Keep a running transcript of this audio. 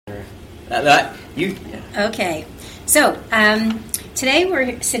Okay. So, today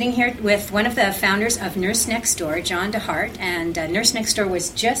we're sitting here with one of the founders of Nurse Next Door, John DeHart, and Nurse Next Door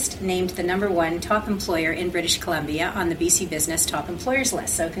was just named the #1 top employer in British Columbia on the BC Business Top Employers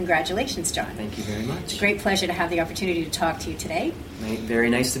list. So congratulations, John. Thank you very much. It's a great pleasure to have the opportunity to talk to you today. Very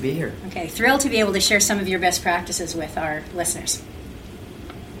nice to be here. Okay, thrilled to be able to share some of your best practices with our listeners.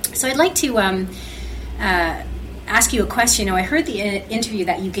 So I'd like to ask you a question. I heard the interview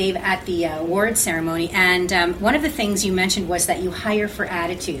that you gave at the award ceremony, and one of the things you mentioned was that you hire for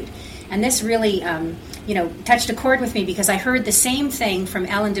attitude. And this really, touched a chord with me because I heard the same thing from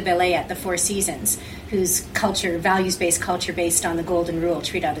Ellen de Belay at the Four Seasons, whose values-based culture based on the golden rule,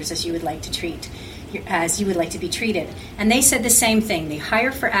 treat others as you would like to be treated. And they said the same thing. They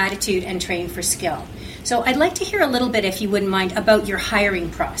hire for attitude and train for skill. So I'd like to hear a little bit, if you wouldn't mind, about your hiring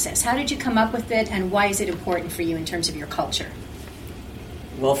process. How did you come up with it, and why is it important for you in terms of your culture?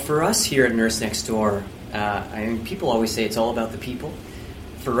 Well, for us here at Nurse Next Door, people always say it's all about the people.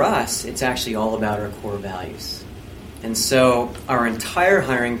 For us, it's actually all about our core values. And so our entire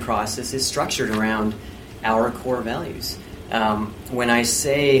hiring process is structured around our core values. When I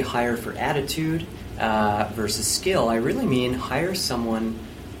say hire for attitude versus skill, I really mean hire someone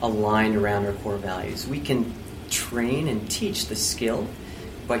aligned around our core values. We can train and teach the skill,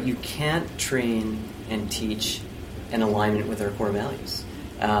 but you can't train and teach an alignment with our core values.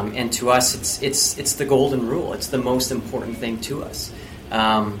 And to us, it's the golden rule. It's the most important thing to us.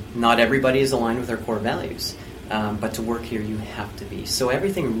 Not everybody is aligned with our core values, but to work here, you have to be. So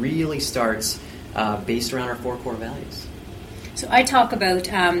everything really starts based around our 4 core values. So I talk about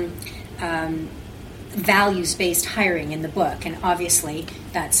values-based hiring in the book, and obviously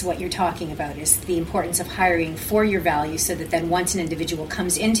that's what you're talking about, is the importance of hiring for your values, so that then once an individual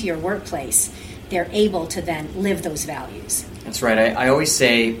comes into your workplace, they're able to then live those values. That's right. I always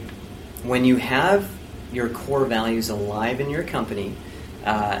say, when you have your core values alive in your company,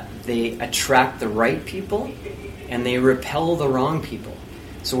 they attract the right people and they repel the wrong people.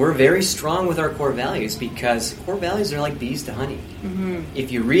 So we're very strong with our core values, because core values are like bees to honey. Mm-hmm.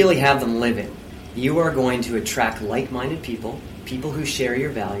 If you really have them living, you are going to attract like-minded people who share your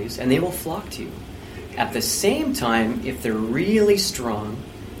values, and they will flock to you. At the same time, if they're really strong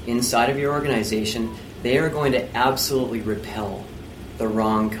inside of your organization, they are going to absolutely repel the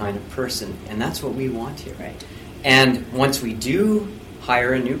wrong kind of person, and that's what we want here. Right. And once we do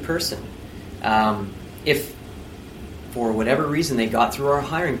hire a new person, if for whatever reason they got through our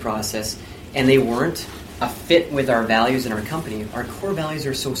hiring process and they weren't a fit with our values in our company, our core values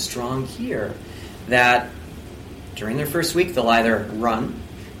are so strong here that during their first week they'll either run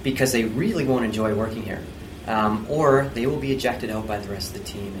because they really won't enjoy working here, or they will be ejected out by the rest of the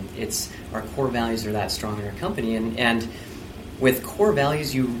team. And it's our core values are that strong in our company, and with core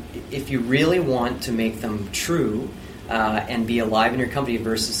values, if you really want to make them true and be alive in your company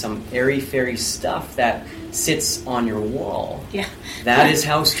versus some airy-fairy stuff that sits on your wall, that is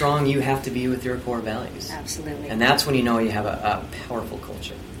how strong you have to be with your core values. Absolutely. And that's when you know you have a powerful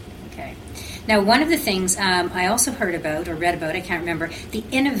culture. Okay. Now, one of the things I also heard about or read about, I can't remember, the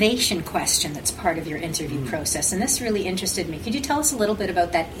innovation question that's part of your interview process. And this really interested me. Could you tell us a little bit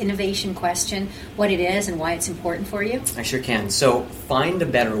about that innovation question, what it is and why it's important for you? I sure can. So, find a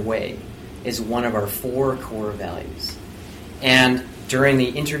better way is one of our 4 core values. And during the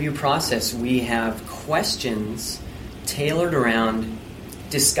interview process, we have questions tailored around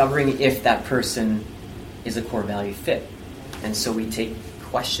discovering if that person is a core value fit. And so we take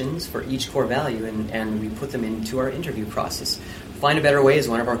questions for each core value and we put them into our interview process. Find a better way is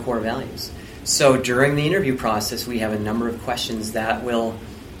one of our core values. So during the interview process, we have a number of questions that will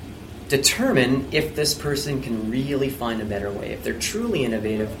determine if this person can really find a better way, if they're truly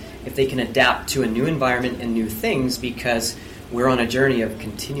innovative, if they can adapt to a new environment and new things, because we're on a journey of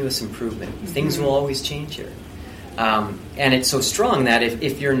continuous improvement. Mm-hmm. Things will always change here. And it's so strong that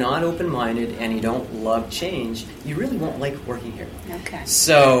if you're not open-minded and you don't love change, you really won't like working here. Okay.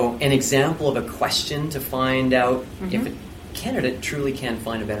 So an example of a question to find out if a candidate truly can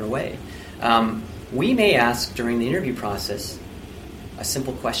find a better way. We may ask during the interview process a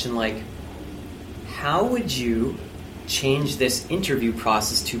simple question like, how would you change this interview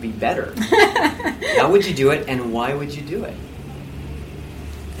process to be better? How would you do it, and why would you do it?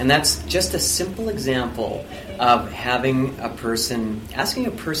 And that's just a simple example of asking a person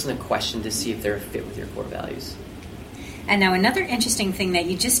a question to see if they're a fit with your core values. And now another interesting thing that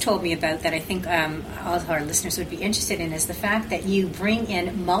you just told me about that I think all of our listeners would be interested in is the fact that you bring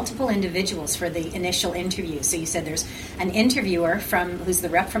in multiple individuals for the initial interview. So you said there's an interviewer who's the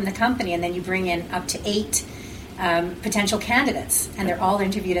rep from the company, and then you bring in up to 8 potential candidates, and they're all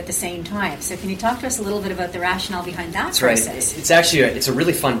interviewed at the same time. So can you talk to us a little bit about the rationale behind that process? Right. It's actually it's a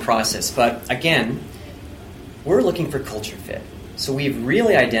really fun process, but again, we're looking for culture fit. So we've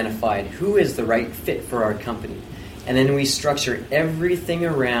really identified who is the right fit for our company, and then we structure everything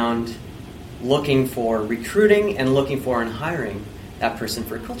around looking for recruiting and looking for and hiring that person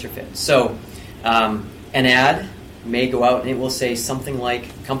for a culture fit. So an ad may go out and it will say something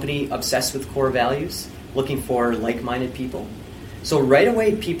like, company obsessed with core values, looking for like-minded people. So right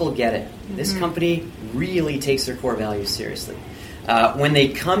away, people get it. Mm-hmm. This company really takes their core values seriously. When they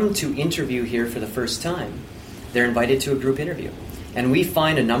come to interview here for the first time, they're invited to a group interview. And we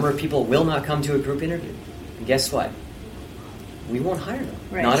find a number of people will not come to a group interview. And guess what? We won't hire them.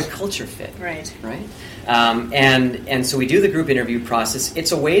 Right. Not a culture fit. Right. Right? And so we do the group interview process.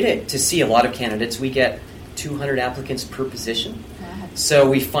 It's a way to see a lot of candidates. We get 200 applicants per position. Wow. So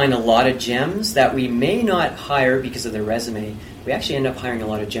we find a lot of gems that we may not hire because of their resume. We actually end up hiring a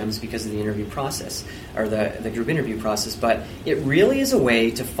lot of gems because of the interview process, or the group interview process. But it really is a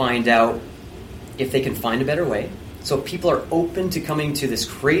way to find out if they can find a better way. So if people are open to coming to this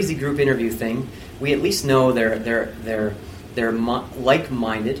crazy group interview thing, we at least know they're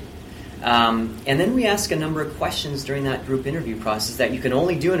like-minded. And then we ask a number of questions during that group interview process that you can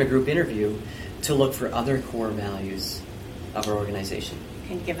only do in a group interview to look for other core values of our organization.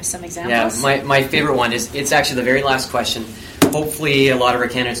 Can you give us some examples? Yeah, my favorite one is, it's actually the very last question. Hopefully a lot of our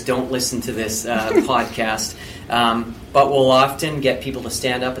candidates don't listen to this podcast, but we'll often get people to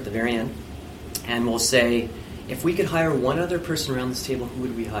stand up at the very end and we'll say, if we could hire one other person around this table, who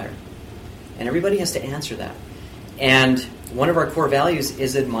would we hire? And everybody has to answer that. And one of our core values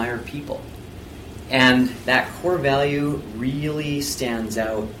is admire people. And that core value really stands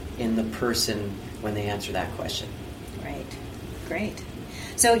out in the person when they answer that question. Right. Great.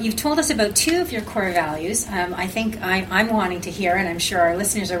 So you've told us about two of your core values. I think I'm wanting to hear, and I'm sure our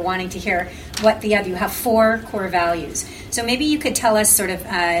listeners are wanting to hear, what the other. You have 4 core values. So maybe you could tell us sort of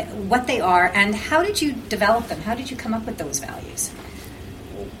what they are and how did you develop them? How did you come up with those values?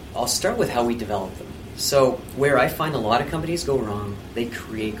 I'll start with how we develop them. So where I find a lot of companies go wrong, they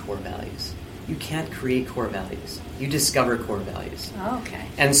create core values. You can't create core values. You discover core values. Oh, okay.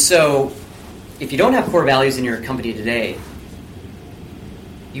 And so if you don't have core values in your company today,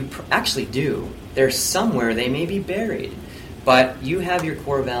 you actually do. They're somewhere. They may be buried. But you have your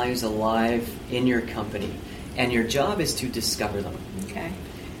core values alive in your company. And your job is to discover them. Okay.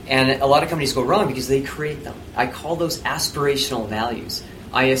 And a lot of companies go wrong because they create them. I call those aspirational values.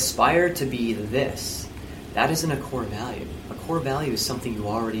 I aspire to be this. That isn't a core value. A core value is something you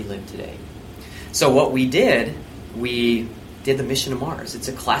already live today. So what we did the Mission to Mars. It's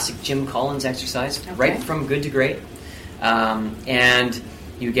a classic Jim Collins exercise, okay. Right from good to great. And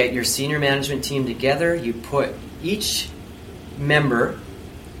you get your senior management team together. You put each member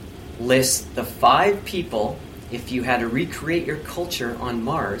list the 5 people. If you had to recreate your culture on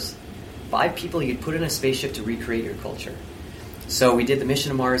Mars, 5 people you'd put in a spaceship to recreate your culture. So we did the Mission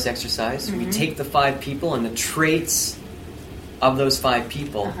to Mars exercise. Mm-hmm. We take the 5 people and the traits of those 5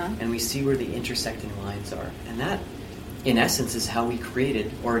 people, and we see where the intersecting lines are. And that, in essence, is how we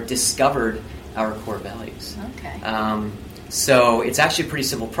created or discovered our core values. Okay. So it's actually a pretty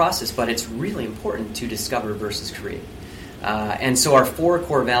simple process, but it's really important to discover versus create. And so our 4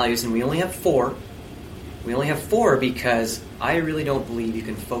 core values, and we only have 4. We only have 4 because I really don't believe you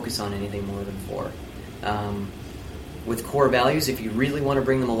can focus on anything more than 4. With core values, if you really want to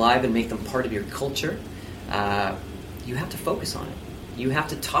bring them alive and make them part of your culture, you have to focus on it. You have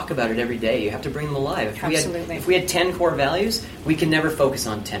to talk about it every day. You have to bring them alive. If we had 10 core values, we can never focus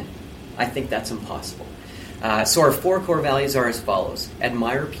on 10. I think that's impossible. So our 4 core values are as follows.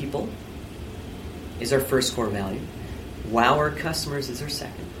 Admire people is our first core value. Wow our customers is our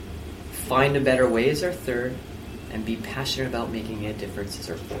second. Find a better way is our third. And be passionate about making a difference is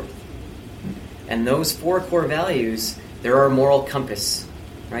our fourth. And those 4 core values, they're our moral compass,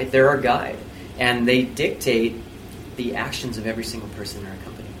 right? They're our guide. And they dictate the actions of every single person in our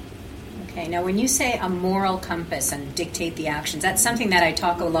company. Okay, now when you say a moral compass and dictate the actions, that's something that I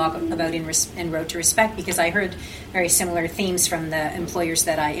talk a lot about in Road to Respect, because I heard very similar themes from the employers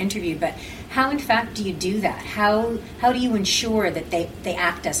that I interviewed. But how, in fact, do you do that? How do you ensure that they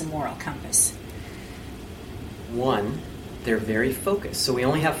act as a moral compass? 1, they're very focused. So we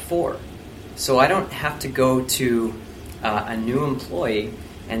only have 4. So I don't have to go to a new employee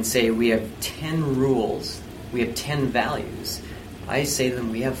and say we have 10 rules, we have 10 values. I say to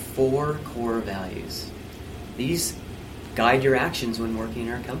them, we have 4 core values. These guide your actions when working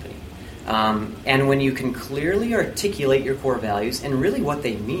in our company. And when you can clearly articulate your core values and really what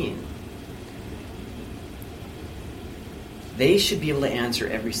they mean, they should be able to answer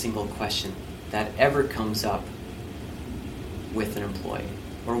every single question that ever comes up with an employee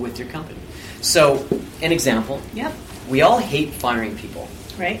or with your company. So, an example. Yep. We all hate firing people.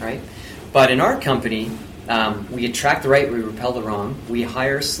 Right. But in our company, we attract the right, we repel the wrong. We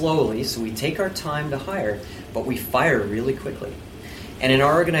hire slowly, so we take our time to hire, but we fire really quickly. And in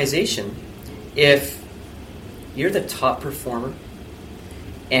our organization, if you're the top performer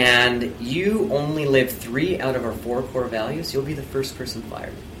and you only live 3 out of our 4 core values, you'll be the first person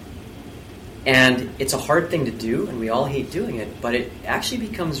fired. And it's a hard thing to do, and we all hate doing it, but it actually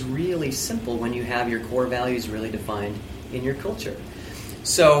becomes really simple when you have your core values really defined in your culture.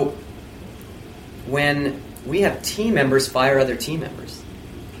 So when we have team members fire other team members,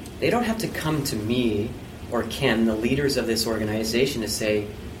 they don't have to come to me or Ken, the leaders of this organization, to say,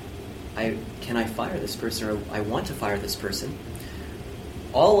 can I fire this person, or I want to fire this person.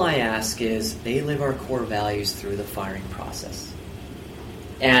 All I ask is they live our core values through the firing process.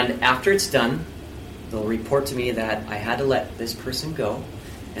 And after it's done, they'll report to me that I had to let this person go,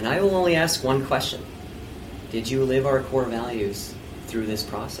 and I will only ask one question. Did you live our core values through this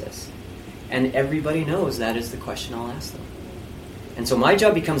process? And everybody knows that is the question I'll ask them. And so my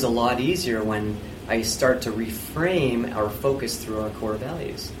job becomes a lot easier when I start to reframe our focus through our core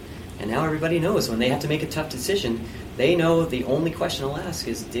values. And now everybody knows when they have to make a tough decision, they know the only question I'll ask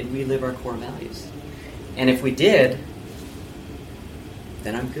is, did we live our core values? And if we did,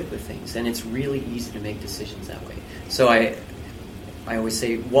 then I'm good with things. And it's really easy to make decisions that way. So I always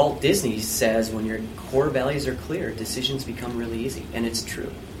say, Walt Disney says, when your core values are clear, decisions become really easy. And it's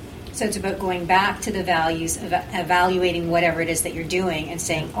true. So it's about going back to the values, evaluating whatever it is that you're doing and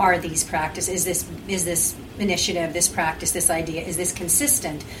saying, are these practices, is this initiative, this practice, this idea, is this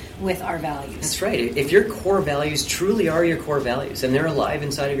consistent with our values? That's right. If your core values truly are your core values and they're alive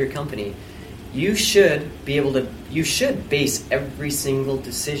inside of your company, you should base every single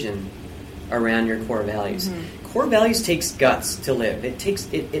decision around your core values. Mm-hmm. Core values takes guts to live.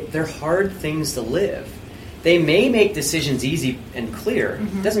 They're hard things to live. They may make decisions easy and clear.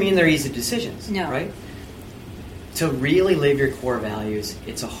 Mm-hmm. Doesn't mean they're easy decisions, right? To really live your core values,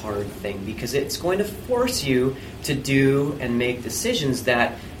 it's a hard thing because it's going to force you to do and make decisions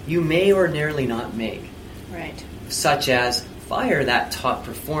that you may ordinarily not make. Right. Such as fire that top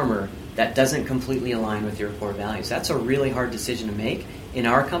performer that doesn't completely align with your core values. That's a really hard decision to make. In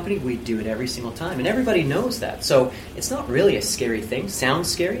our company, we do it every single time, and everybody knows that. So it's not really a scary thing.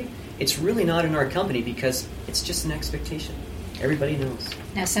 Sounds scary. It's really not in our company because it's just an expectation. Everybody knows.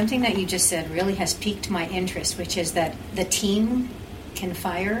 Now, something that you just said really has piqued my interest, which is that the team can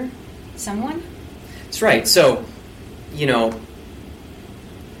fire someone? That's right. So,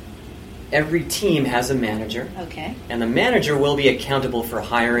 every team has a manager. Okay. And the manager will be accountable for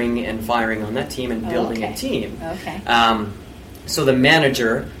hiring and firing on that team and building a team. Okay. So the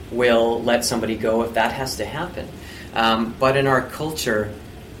manager will let somebody go if that has to happen. But in our culture,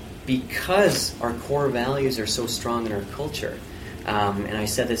 because our core values are so strong in our culture, and I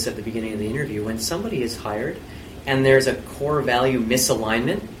said this at the beginning of the interview, when somebody is hired and there's a core value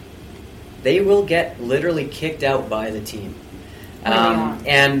misalignment, they will get literally kicked out by the team.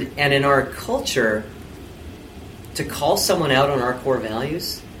 And in our culture, to call someone out on our core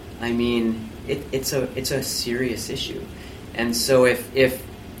values, I mean, it's a serious issue. And so if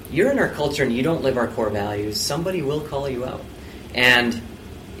you're in our culture and you don't live our core values, somebody will call you out. And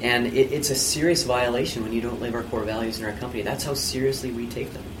it's a serious violation when you don't live our core values in our company. That's how seriously we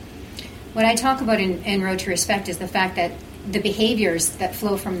take them. What I talk about in Road to Respect is the fact that the behaviors that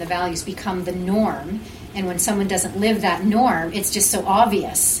flow from the values become the norm. And when someone doesn't live that norm, it's just so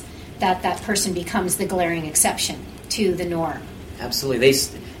obvious that that person becomes the glaring exception to the norm. Absolutely.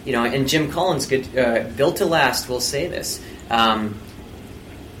 And Jim Collins, Built to Last, will say this.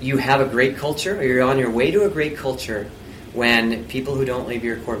 You have a great culture, or you're on your way to a great culture, when people who don't live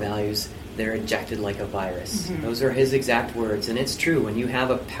your core values, they're ejected like a virus. Mm-hmm. Those are his exact words, and it's true. When you have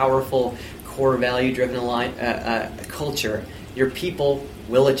a powerful core value-driven culture, your people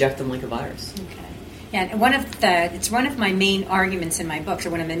will eject them like a virus. Okay. And it's one of my main arguments in my book, or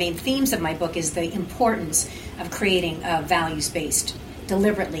one of the main themes of my book, is the importance of creating a values-based,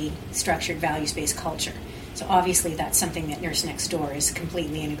 deliberately structured values-based culture. So obviously that's something that Nurse Next Door is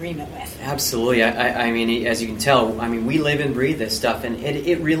completely in agreement with. Absolutely. I mean, as you can tell, we live and breathe this stuff, and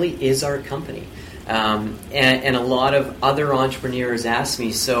it really is our company. And a lot of other entrepreneurs ask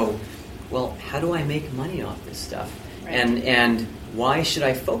me, how do I make money off this stuff? Right. And why should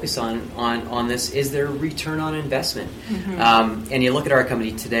I focus on this? Is there a return on investment? Mm-hmm. And you look at our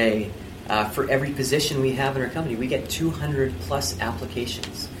company today, for every position we have in our company, we get 200 plus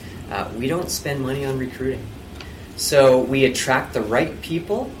applications. We don't spend money on recruiting. So we attract the right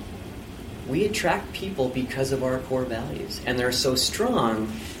people. We attract people because of our core values, and they're so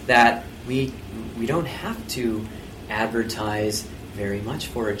strong that we don't have to advertise very much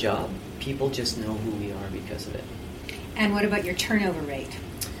for a job. People just know who we are because of it. And what about your turnover rate?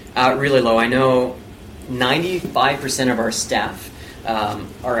 Really low. I know 95% of our staff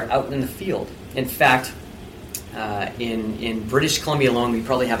are out in the field. In fact, in British Columbia alone, we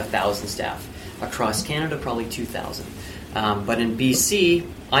probably have 1,000 staff. Across Canada, probably 2,000. But in BC,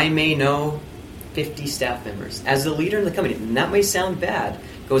 I may know 50 staff members as the leader in the company. And that may sound bad.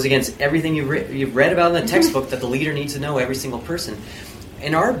 Goes against everything you've read about in the textbook that the leader needs to know every single person.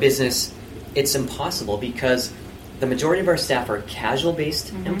 In our business, it's impossible because the majority of our staff are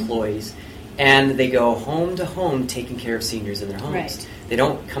casual-based employees, and they go home to home taking care of seniors in their homes. Right. They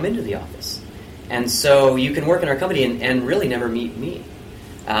don't come into the office. And so you can work in our company and really never meet me.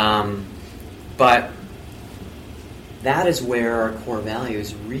 But that is where our core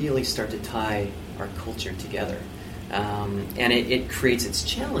values really start to tie our culture together. And it creates its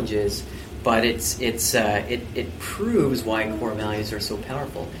challenges, but it proves why core values are so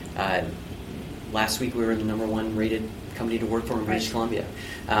powerful. Last week we were the number 1 rated company to work for in British Columbia.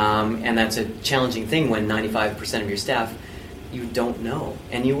 And that's a challenging thing when 95% of your staff you don't know,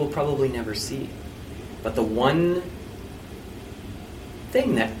 and you will probably never see. But the one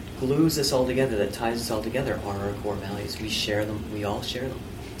thing that glues us all together, that ties us all together, are our core values. We share them. We all share them.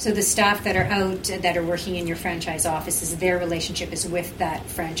 So the staff that are out, that are working in your franchise offices, their relationship is with that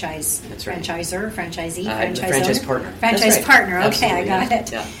franchise, That's right. franchisor, franchisee, The franchise franchise owner? partner. Franchise That's right. partner, okay, Absolutely, I got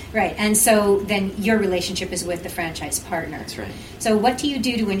it. Yeah. Right, and so then your relationship is with the franchise partner. That's right. So what do you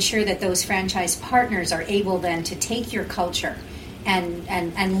do to ensure that those franchise partners are able then to take your culture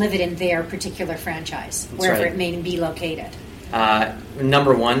and live it in their particular franchise, That's wherever right. it may be located?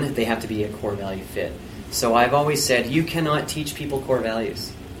 Number 1, they have to be a core value fit. So I've always said you cannot teach people core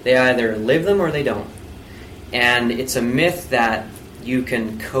values. They either live them or they don't. And it's a myth that you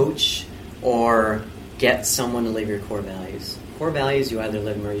can coach or get someone to live your core values. Core values, you either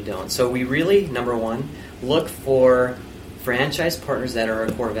live them or you don't. So we really, number 1, look for franchise partners that are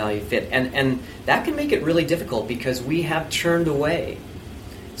a core value fit. And that can make it really difficult because we have turned away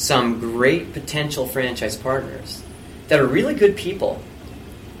some great potential franchise partners that are really good people,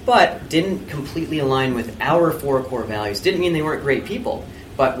 but didn't completely align with our 4 core values. Didn't mean they weren't great people,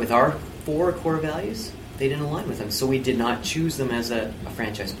 but with our 4 core values, they didn't align with them. So we did not choose them as a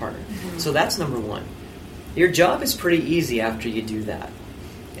franchise partner. Mm-hmm. So that's number 1. Your job is pretty easy after you do that.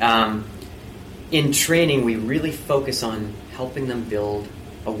 In training, we really focus on helping them build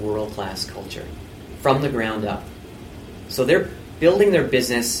a world-class culture from the ground up. So they're building their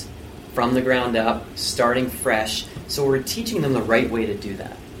business from the ground up, starting fresh. So we're teaching them the right way to do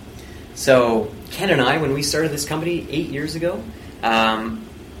that. So Ken and I, when we started this company 8 years ago,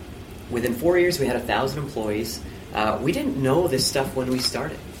 within 4 years we had 1,000 employees. We didn't know this stuff when we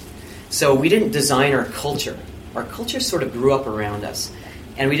started. So we didn't design our culture. Our culture sort of grew up around us.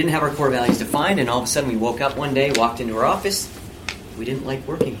 And we didn't have our core values defined, and all of a sudden we woke up one day, walked into our office, we didn't like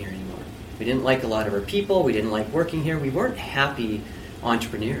working here anymore. We didn't like a lot of our people, we didn't like working here, we weren't happy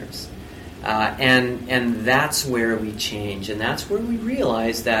entrepreneurs. And that's where we change, and that's where we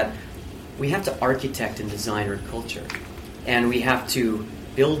realize that we have to architect and design our culture. And we have to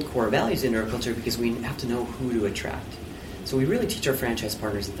build core values into our culture because we have to know who to attract. So we really teach our franchise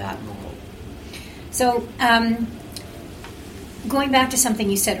partners that model. So going back to something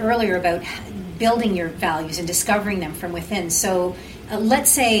you said earlier about building your values and discovering them from within. So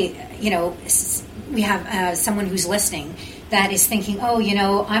let's say, we have someone who's listening that is thinking,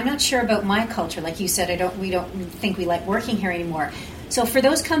 I'm not sure about my culture. Like you said, we don't think we like working here anymore. So for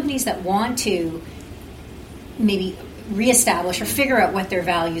those companies that want to maybe reestablish or figure out what their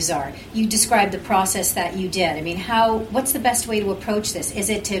values are, you described the process that you did. I mean, what's the best way to approach this? Is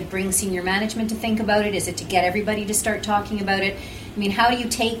it to bring senior management to think about it? Is it to get everybody to start talking about it? I mean, how do you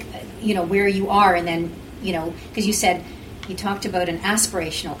take, where you are and then, because you talked about an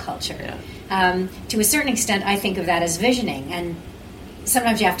aspirational culture. Yeah. To a certain extent, I think of that as visioning, and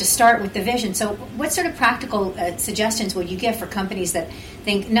sometimes you have to start with the vision. So what sort of practical suggestions would you give for companies that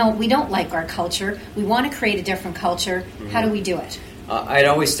think, no, we don't like our culture, we want to create a different culture, How do we do it? I'd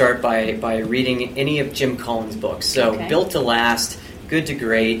always start by reading any of Jim Collins' books. So Built to Last, Good to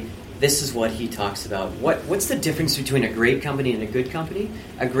Great, this is what he talks about. What's the difference between a great company and a good company?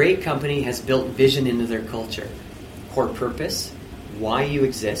 A great company has built vision into their culture. Core purpose, why you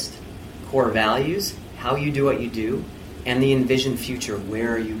exist, core values, how you do what you do, and the envisioned future,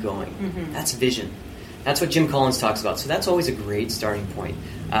 where are you going? Mm-hmm. That's vision. That's what Jim Collins talks about. So that's always a great starting point.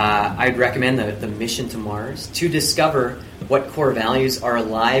 I'd recommend the Mission to Mars to discover what core values are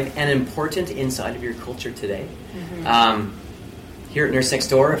alive and important inside of your culture today. Here at Nurse Next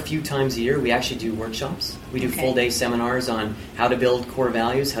Door, a few times a year, we actually do workshops. We do full-day seminars on how to build core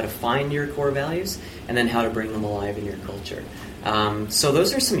values, how to find your core values, and then how to bring them alive in your culture. So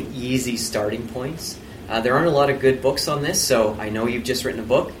those are some easy starting points. There aren't a lot of good books on this, so I know you've just written a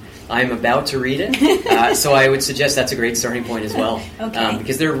book. I'm about to read it, so I would suggest that's a great starting point as well.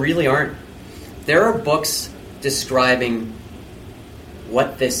 Because there really aren't... There are books describing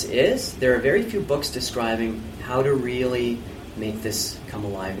what this is. There are very few books describing how to really make this come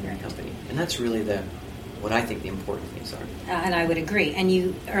alive in your company. And that's really what I think the important things are. And I would agree. And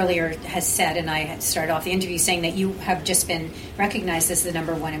you earlier has said, and I had started off the interview saying that you have just been recognized as the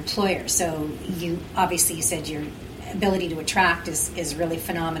number one employer. So you said your ability to attract is really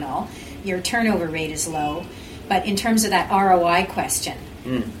phenomenal. Your turnover rate is low. But in terms of that ROI question,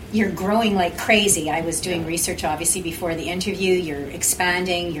 you're growing like crazy. I was doing research, obviously, before the interview. You're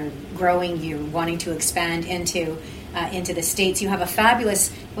expanding, you're growing, you're wanting to expand into the States. You have a fabulous,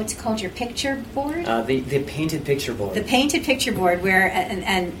 what's it called, your picture board? The painted picture board. The painted picture board, where,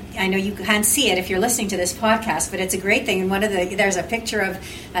 and I know you can't see it if you're listening to this podcast, but it's a great thing. And there's a picture of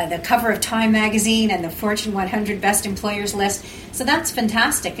the cover of Time magazine and the Fortune 100 Best Employers list. So that's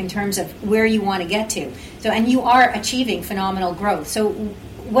fantastic in terms of where you want to get to. So, and you are achieving phenomenal growth. So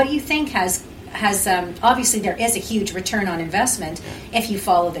what do you think has obviously there is a huge return on investment if you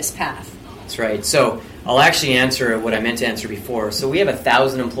follow this path? That's right. So I'll actually answer what I meant to answer before. So we have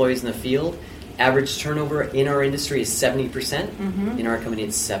 1,000 employees in the field. Average turnover in our industry is 70%. In our company,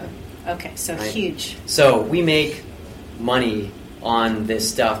 it's 7%. Okay, so huge. So we make money on this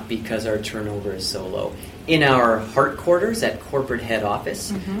stuff because our turnover is so low. In our heart quarters at corporate head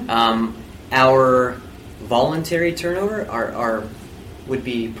office, our voluntary turnover would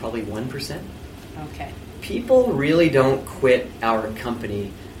be probably 1%. Okay. People really don't quit our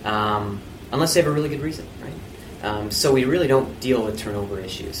company unless they have a really good reason, right? So we really don't deal with turnover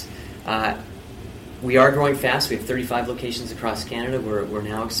issues. We are growing fast. We have 35 locations across Canada. We're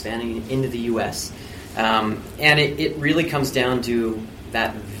now expanding into the U.S. And it really comes down to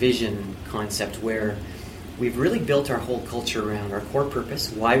that vision concept where we've really built our whole culture around our core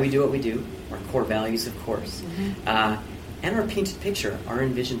purpose, why we do what we do, our core values, of course, and our painted picture, our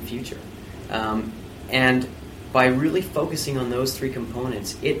envisioned future. And by really focusing on those three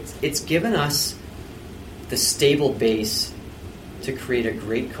components, it's given us the stable base to create a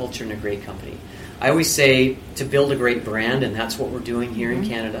great culture and a great company. I always say to build a great brand, and that's what we're doing here in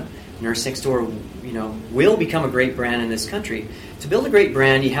Canada. Nurse Next Door, will become a great brand in this country. To build a great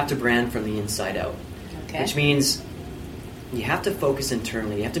brand, you have to brand from the inside out, which means you have to focus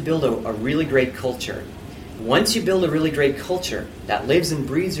internally. You have to build a really great culture. Once you build a really great culture that lives and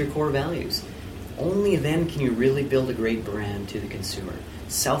breathes your core values, only then can you really build a great brand to the consumer.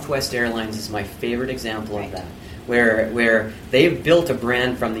 Southwest Airlines is my favorite example of that, where they've built a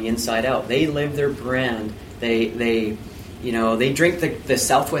brand from the inside out. They live their brand. They drink the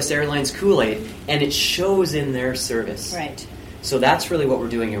Southwest Airlines Kool-Aid, and it shows in their service. Right. So that's really what we're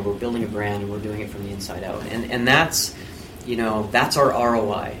doing here. We're building a brand, and we're doing it from the inside out. And that's our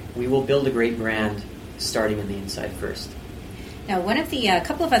ROI. We will build a great brand starting in the inside first. Now, one of the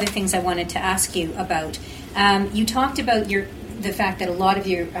couple of other things I wanted to ask you about, you talked about the fact that a lot of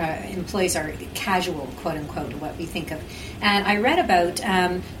your employees are casual, quote unquote, what we think of. And I read about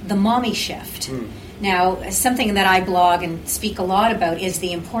the mommy shift. Now, something that I blog and speak a lot about is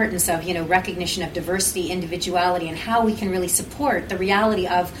the importance of, recognition of diversity, individuality, and how we can really support the reality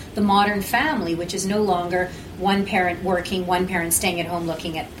of the modern family, which is no longer one parent working, one parent staying at home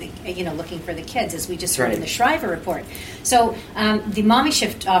looking for the kids, as we just heard in the Shriver report. So the mommy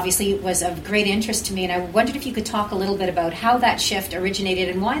shift obviously was of great interest to me, and I wondered if you could talk a little bit about how that shift originated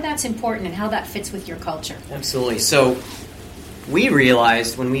and why that's important and how that fits with your culture. Absolutely. So we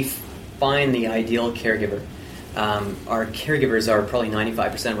realized when we find the ideal caregiver, our caregivers are probably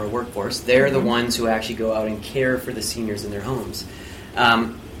 95% of our workforce. They're the ones who actually go out and care for the seniors in their homes.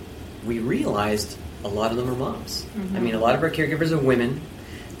 We realized a lot of them are moms. I mean, a lot of our caregivers are women.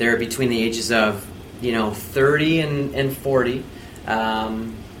 They're between the ages of 30 and 40,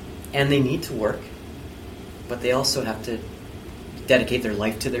 and they need to work, but they also have to dedicate their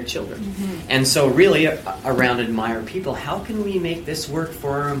life to their children. And so really around Admire People, how can we make this work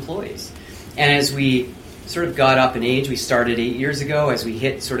for our employees? And as we sort of got up in age, we started 8 years ago, as we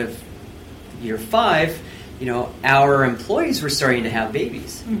hit sort of year 5, our employees were starting to have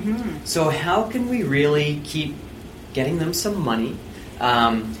babies. So how can we really keep getting them some money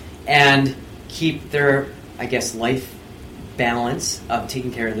and keep their, life balance of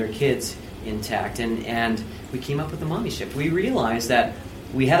taking care of their kids intact. And we came up with the mommy shift. We realized that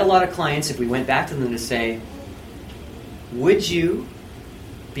we had a lot of clients, if we went back to them to say, would you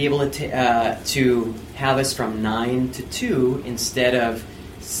be able to have us from 9 to 2 instead of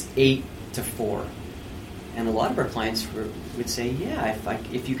 8 to 4? And a lot of our clients would say, yeah,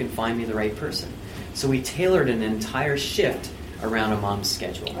 if you can find me the right person. So we tailored an entire shift around a mom's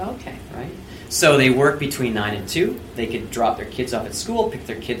schedule. Okay. Right? So they work between 9 and 2. They could drop their kids off at school, pick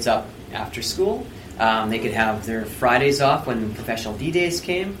their kids up after school. They could have their Fridays off when professional D-days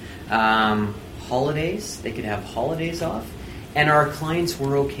came. Holidays, they could have holidays off. And our clients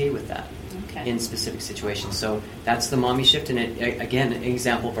were okay with that in specific situations. So that's the mommy shift, and again, an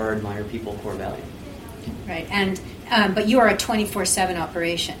example of our Admire People core value. Right, and but you are a 24/7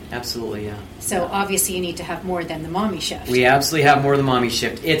 operation. Absolutely, yeah. So obviously you need to have more than the mommy shift. We absolutely have more than the mommy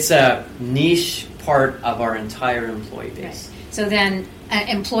shift. It's a niche part of our entire employee base. Right. So then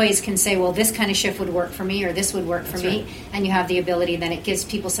employees can say, well, this kind of shift would work for me, or this would work for me, and you have the ability, then it gives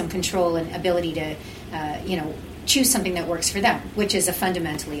people some control and ability to, choose something that works for them, which is a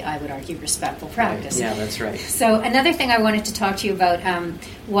fundamentally, I would argue, respectful practice. Right. Yeah, that's right. So another thing I wanted to talk to you about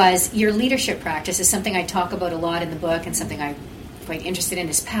was your leadership practice. Is something I talk about a lot in the book, and something I'm quite interested in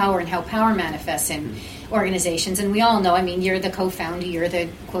is power and how power manifests in organizations. And we all know, I mean, you're the co-founder, you're the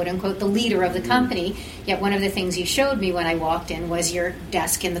quote-unquote the leader of the company, yet one of the things you showed me when I walked in was your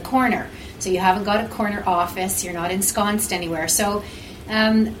desk in the corner. So you haven't got a corner office, you're not ensconced anywhere. So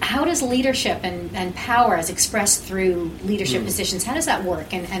how does leadership and power as expressed through leadership positions, how does that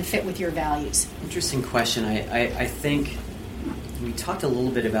work and fit with your values? Interesting question. I think we talked a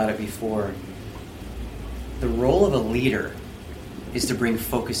little bit about it before. The role of a leader is to bring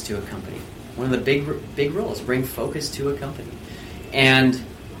focus to a company. One of the big roles, bring focus to a company. And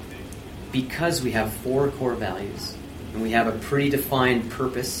because we have 4 core values, and we have a pretty defined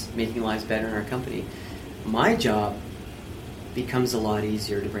purpose, making lives better in our company, my job becomes a lot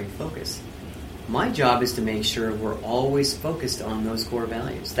easier to bring focus. My job is to make sure we're always focused on those core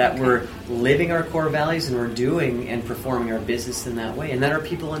values, that we're living our core values and we're doing and performing our business in that way, and that our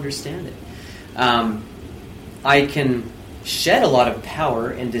people understand it. I can shed a lot of power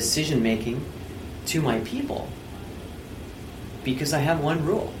and decision making to my people because I have one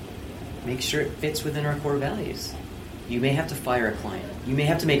rule: make sure it fits within our core values. You may have to fire a client. You may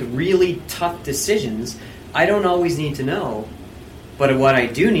have to make really tough decisions. I don't always need to know, but what I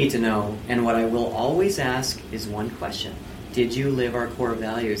do need to know, and what I will always ask, is one question: did you live our core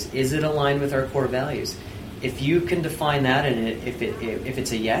values? Is it aligned with our core values? If you can define that, and if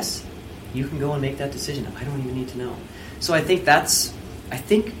it's a yes, you can go and make that decision. I don't even need to know. So I think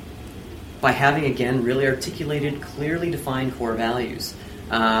by having, again, really articulated, clearly defined core values,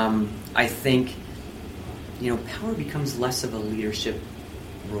 I think power becomes less of a leadership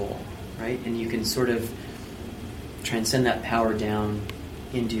role, right? And you can sort of transcend that power down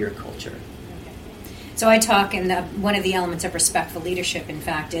into your culture. Okay. So I talk, and one of the elements of respectful leadership, in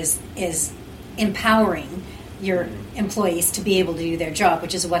fact, is empowering your employees to be able to do their job,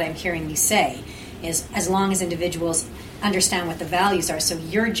 which is what I'm hearing you say, is as long as individuals understand what the values are. So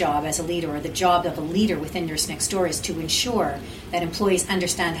your job as a leader, or the job of a leader within Nurse Next Door, is to ensure that employees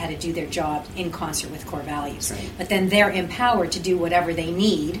understand how to do their job in concert with core values. Right. But then they're empowered to do whatever they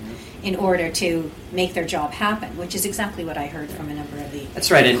need in order to make their job happen, which is exactly what I heard from a number of the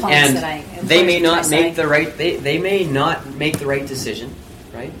That's right, and that I they may not make the right they may not make the right decision,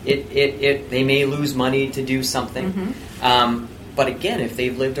 right? They may lose money to do something, but again, if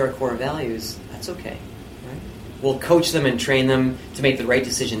they've lived our core values, that's okay. We'll coach them and train them to make the right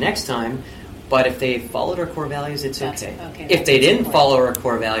decision next time, but if they followed our core values, it's okay. If they didn't follow our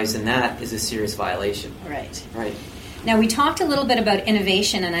core values, then that is a serious violation. Right. Now, we talked a little bit about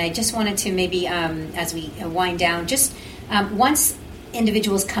innovation, and I just wanted to maybe, as we wind down, just once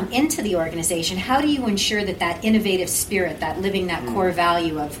individuals come into the organization, how do you ensure that innovative spirit, that living that core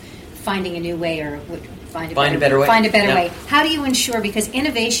value of finding a new way, or find a better way. How do you ensure, because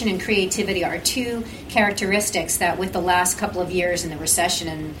innovation and creativity are 2 characteristics that with the last couple of years and the recession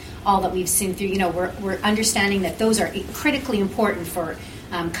and all that we've seen through, we're understanding that those are critically important for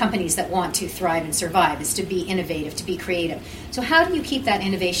companies that want to thrive and survive, is to be innovative, to be creative. So how do you keep that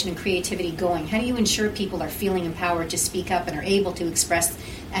innovation and creativity going? How do you ensure people are feeling empowered to speak up and are able to express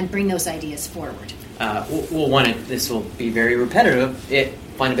and bring those ideas forward? Well, this will be very repetitive.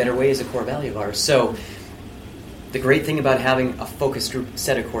 Find a better way is a core value of ours. So the great thing about having a focus group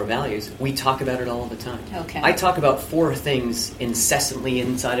set of core values, we talk about it all the time. Okay. I talk about 4 things incessantly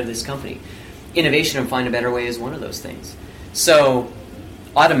inside of this company. Innovation and find a better way is one of those things. So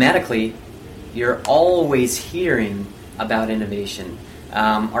automatically, you're always hearing about innovation.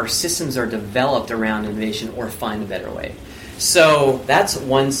 Our systems are developed around innovation or find a better way. So that's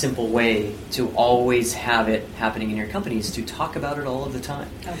one simple way to always have it happening in your company, is to talk about it all of the time.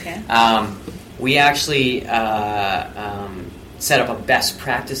 Okay. We actually set up a best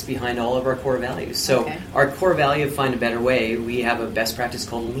practice behind all of our core values. So our core value of Find a Better Way, we have a best practice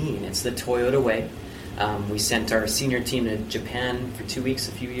called Lean. It's the Toyota way. We sent our senior team to Japan for 2 weeks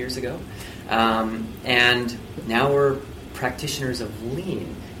a few years ago. And now we're practitioners of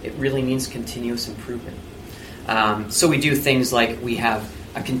Lean. It really means continuous improvement. So we do things like we have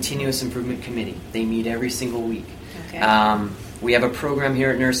a continuous improvement committee. They meet every single week. Okay. We have a program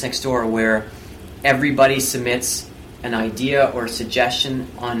here at Nurse Next Door where everybody submits an idea or suggestion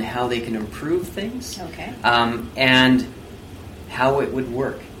on how they can improve things, and how it would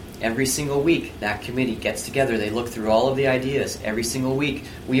work. Every single week, that committee gets together. They look through all of the ideas. Every single week,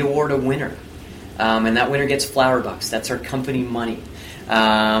 we award a winner. And that winner gets flower bucks. That's our company money.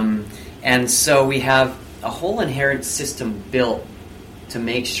 And so we have a whole inherent system built to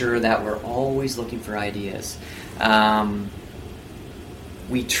make sure that we're always looking for ideas.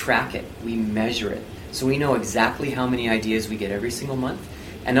 We track it. We measure it. So we know exactly how many ideas we get every single month.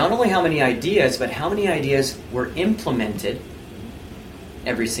 And not only how many ideas, but how many ideas were implemented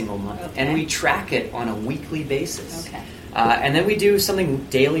every single month. And we track it on a weekly basis. And then we do something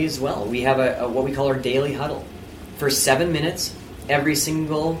daily as well. We have a what we call our daily huddle. For 7 minutes, every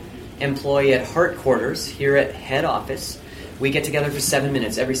single employee at Heart Quarters here at head office, we get together for 7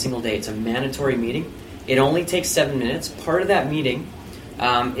 minutes every single day. It's a mandatory meeting. It only takes 7 minutes. Part of that meeting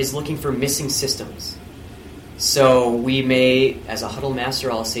is looking for missing systems. So we may, as a huddle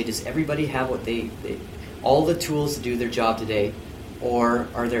master, I'll say, does everybody have what they all the tools to do their job today, or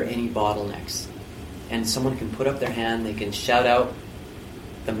are there any bottlenecks? And someone can put up their hand, they can shout out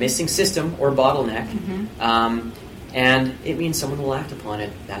the missing system or bottleneck, and it means someone will act upon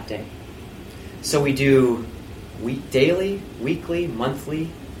it that day. So we do daily, weekly,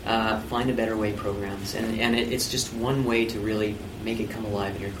 monthly, Find a Better Way programs, and it's just one way to really make it come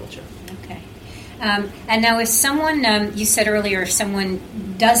alive in your culture. Okay. And now if someone, you said earlier, if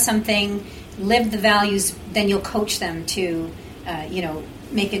someone does something, live the values, then you'll coach them to,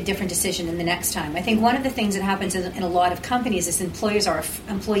 make a different decision in the next time. I think one of the things that happens in a lot of companies is employees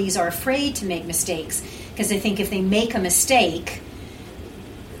are afraid to make mistakes because they think if they make a mistake,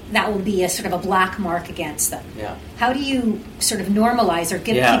 that will be a sort of a black mark against them. Yeah. How do you sort of normalize or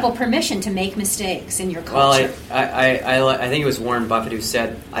give people permission to make mistakes in your culture? Well, I think it was Warren Buffett who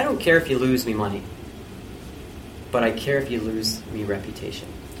said, I don't care if you lose me money, but I care if you lose me reputation.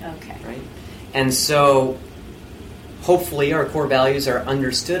 Okay. Right? And so hopefully our core values are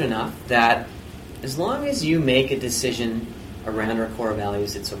understood enough that as long as you make a decision around our core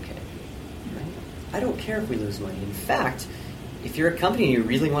values, it's okay. Right? I don't care if we lose money. In fact, if you're a company and you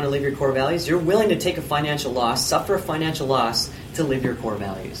really want to live your core values, you're willing to take a financial loss, suffer a financial loss to live your core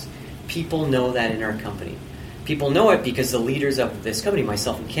values. People know that in our company. People know it because the leaders of this company,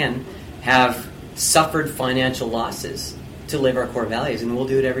 myself and Ken, have suffered financial losses to live our core values, and we'll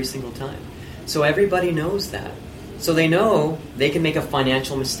do it every single time. So everybody knows that. So they know they can make a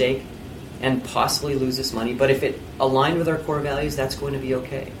financial mistake and possibly lose this money, but if it aligned with our core values, that's going to be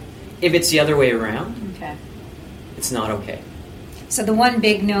okay. If it's the other way around, it's not okay. So the one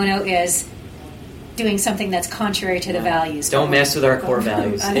big no-no is doing something that's contrary to the values. Don't mess with our core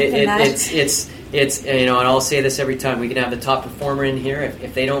values. It's and I'll say this every time. We can have the top performer in here.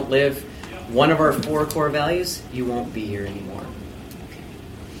 If they don't live one of our 4 core values, you won't be here anymore.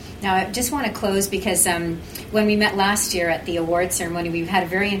 Now, I just want to close because when we met last year at the award ceremony, we had a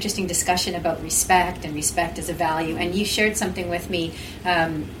very interesting discussion about respect and respect as a value. And you shared something with me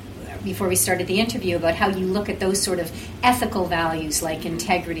before we started the interview about how you look at those sort of ethical values like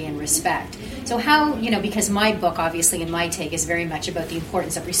integrity and respect. So how, because my book, obviously, and my take is very much about the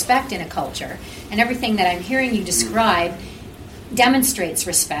importance of respect in a culture. And everything that I'm hearing you describe demonstrates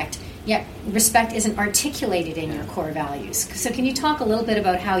respect. Yet respect isn't articulated in your core values. So can you talk a little bit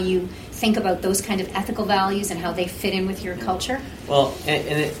about how you think about those kind of ethical values and how they fit in with your culture? Well,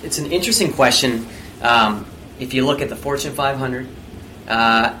 and it's an interesting question. If you look at the Fortune 500,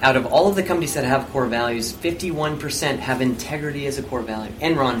 out of all of the companies that have core values, 51% have integrity as a core value.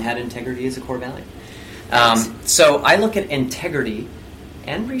 Enron had integrity as a core value. So I look at integrity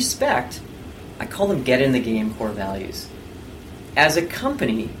and respect. I call them get in the game core values. As a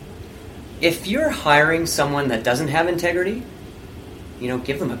company, if you're hiring someone that doesn't have integrity,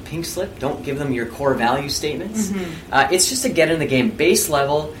 give them a pink slip. Don't give them your core value statements. It's just a get in the game base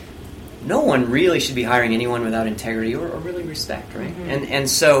level. No one really should be hiring anyone without integrity or really respect, right? And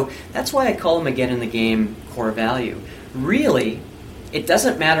so that's why I call them a get in the game core value. really, it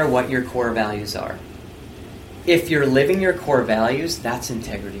doesn't matter what your core values are. If you're living your core values, that's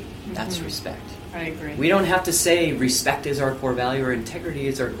integrity. That's respect. I agree. We don't have to say respect is our core value or integrity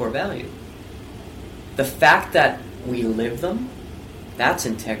is our core value. The fact that we live them, that's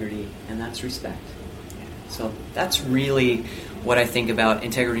integrity and that's respect. So that's really what I think about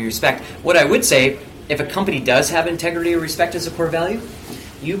integrity and respect. What I would say, if a company does have integrity or respect as a core value,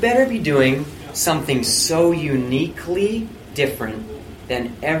 you better be doing something so uniquely different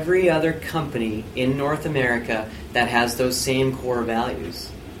than every other company in North America that has those same core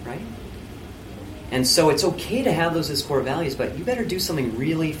values, right? And so it's okay to have those as core values, but you better do something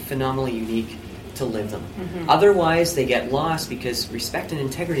really phenomenally unique to live them. Otherwise, they get lost because respect and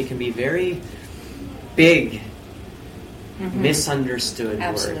integrity can be very big, misunderstood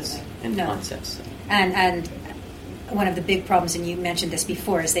words and concepts. And one of the big problems, and you mentioned this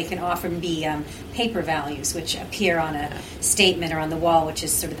before, is they can often be paper values, which appear on a statement or on the wall, which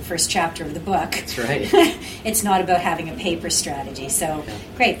is sort of the first chapter of the book. That's right. It's not about having a paper strategy. So,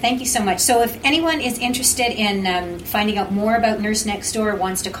 great. Thank you so much. So if anyone is interested in finding out more about Nurse Next Door,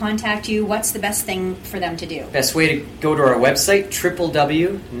 wants to contact you, what's the best thing for them to do? Best way to go to our website,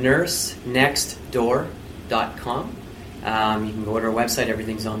 www.nursenextdoor.com. You can go to our website.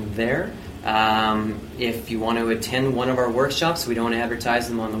 Everything's on there. If you want to attend one of our workshops, we don't advertise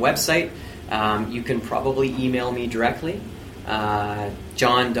them on the website. You can probably email me directly,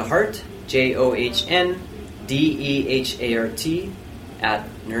 John DeHart, JohnDehart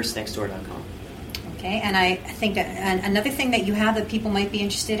 @nursenextdoor.com. Okay, and I think another thing that you have that people might be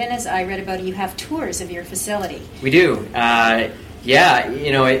interested in is I read about you have tours of your facility. We do.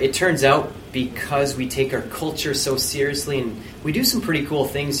 It turns out because we take our culture so seriously and we do some pretty cool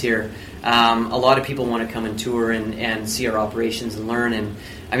things here. A lot of people want to come and tour and see our operations and learn. And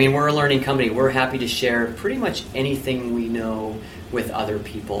I mean, we're a learning company. We're happy to share pretty much anything we know with other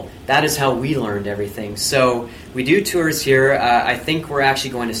people. That is how we learned everything. So we do tours here. I think we're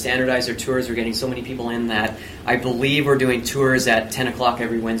actually going to standardize our tours. We're getting so many people in that I believe we're doing tours at 10 o'clock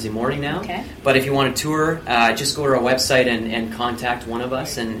every Wednesday morning now. Okay. But if you want a tour, just go to our website and contact one of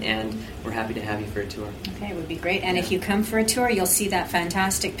us, and we're happy to have you for a tour. Okay, it would be great. And if you come for a tour, you'll see that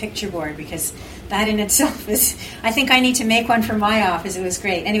fantastic picture board, because that in itself is, I think I need to make one for my office. It was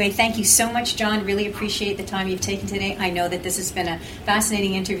great. Anyway, thank you so much, John. Really appreciate the time you've taken today. I know that this has been a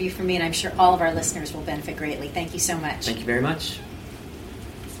fascinating interview for me, and I'm sure all of our listeners will benefit greatly. Thank you so much. Thank you very much.